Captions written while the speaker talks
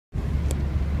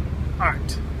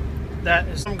Alright, that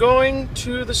is... I'm going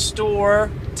to the store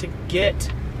to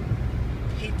get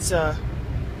pizza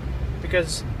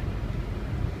because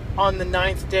on the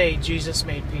 9th day Jesus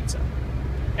made pizza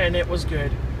and it was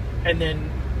good, and then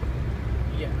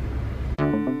yeah.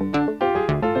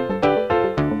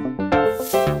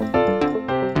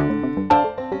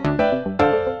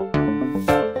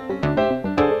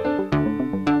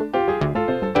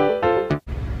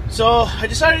 So I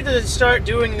decided to start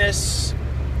doing this,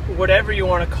 whatever you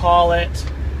want to call it,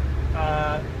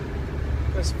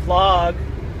 this vlog.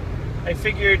 I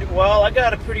figured, well, I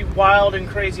got a pretty wild and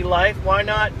crazy life. Why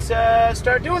not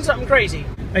start doing something crazy?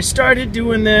 I started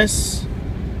doing this,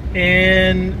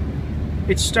 and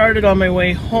it started on my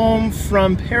way home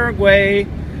from Paraguay,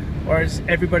 or as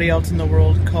everybody else in the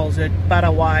world calls it,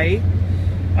 Paraguay.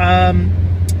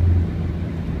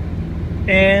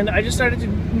 And I just started to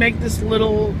make this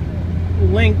little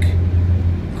link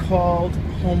called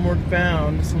Homeward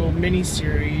Bound, this little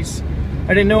mini-series. I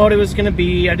didn't know what it was going to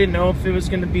be. I didn't know if it was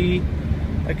going to be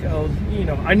like, you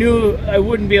know, I knew I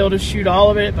wouldn't be able to shoot all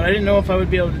of it, but I didn't know if I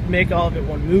would be able to make all of it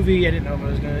one movie. I didn't know if I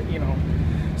was going to, you know.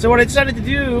 So what I decided to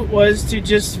do was to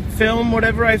just film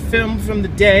whatever I filmed from the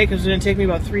day, because it was going to take me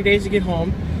about 3 days to get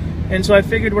home. And so I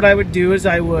figured what I would do is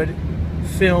I would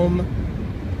film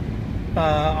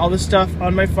all the stuff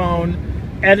on my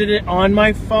phone, edit it on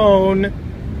my phone,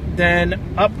 then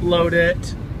upload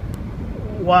it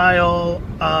while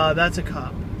that's a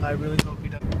cop. I really hope he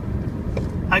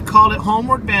doesn't. I called it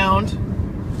Homeward Bound,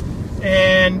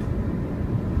 and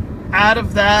out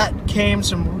of that came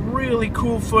some really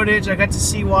cool footage. I got to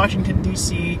see Washington,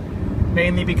 D.C.,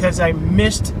 mainly because I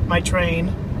missed my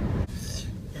train.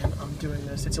 And I'm doing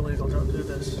this. It's illegal. Don't do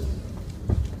this.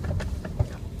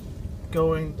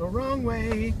 Going the wrong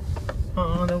way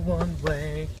on a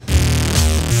one-way.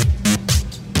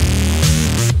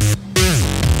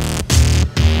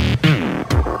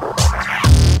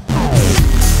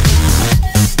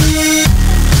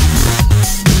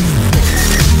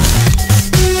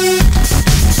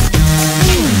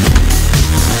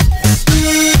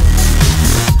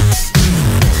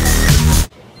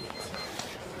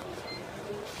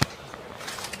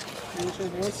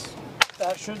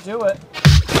 That should do it.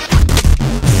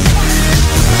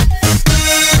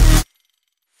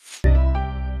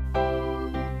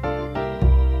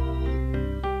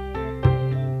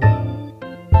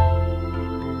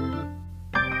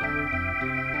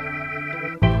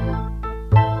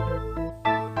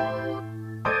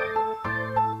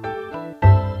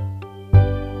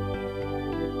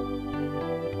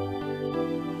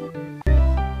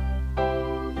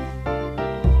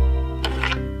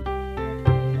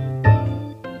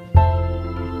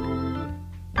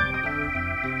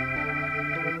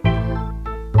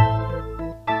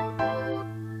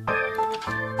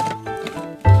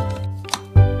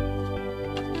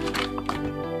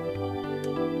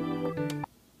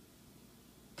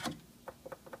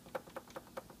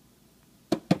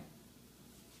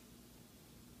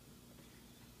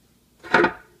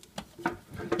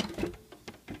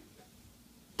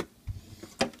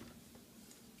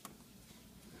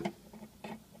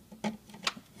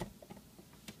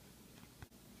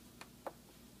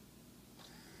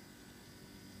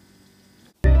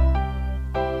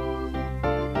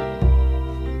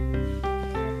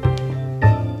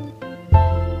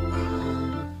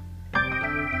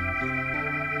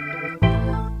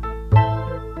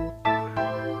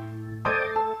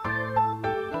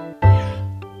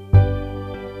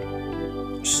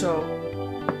 So,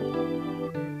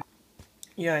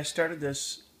 yeah, I started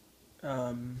this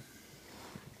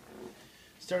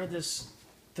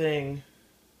thing,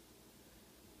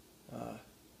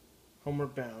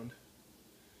 Homeward Bound,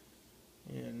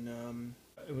 and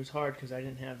it was hard because I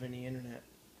didn't have any internet,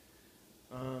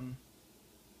 so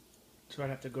I'd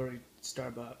have to go to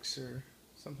Starbucks or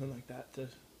something like that to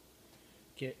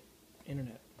get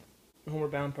internet.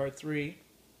 Homeward Bound Part 3,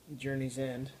 Journey's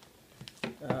End.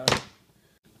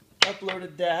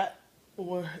 Uploaded that,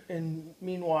 and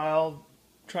meanwhile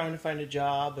trying to find a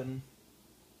job and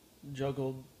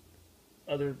juggled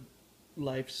other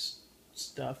life's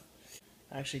stuff.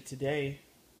 Actually today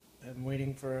I'm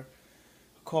waiting for a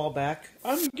call back.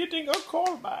 I'm getting a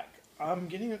call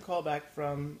back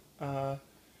from a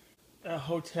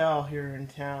hotel here in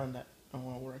town that I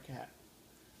want to work at.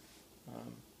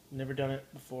 Never done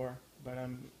it before, but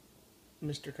I'm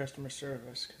Mr. Customer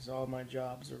Service because all my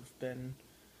jobs have been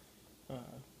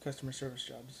customer service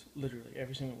jobs, literally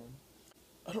every single one.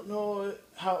 I don't know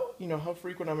how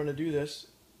frequent I'm going to do this.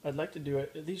 I'd like to do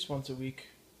it at least once a week.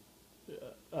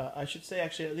 I should say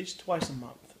actually at least twice a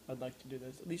month. I'd like to do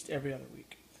this, at least every other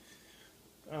week.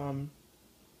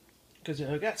 because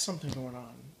I got something going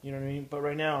on, you know what I mean? But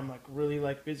right now I'm like really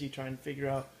like busy trying to figure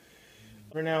out.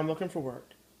 Right now I'm looking for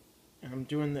work, and I'm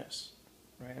doing this,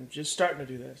 right? I'm just starting to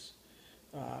do this.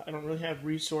 I don't really have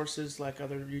resources like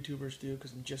other YouTubers do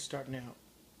because I'm just starting out.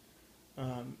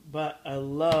 But I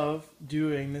love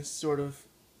doing this sort of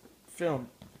film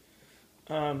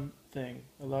thing.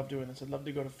 I love doing this. I'd love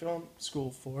to go to film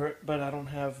school for it, but I don't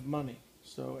have money.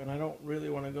 So, and I don't really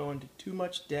want to go into too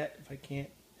much debt if I can't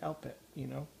help it, you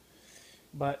know.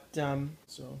 But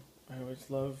so I always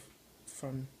love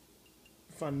fun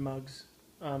mugs.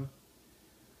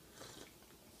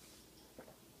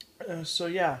 So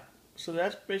yeah, so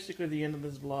that's basically the end of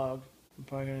this vlog. I'm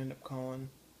probably gonna end up calling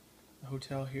the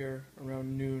hotel here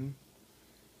around noon.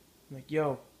 I'm like,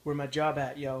 yo, where my job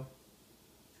at, yo?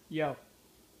 Yo.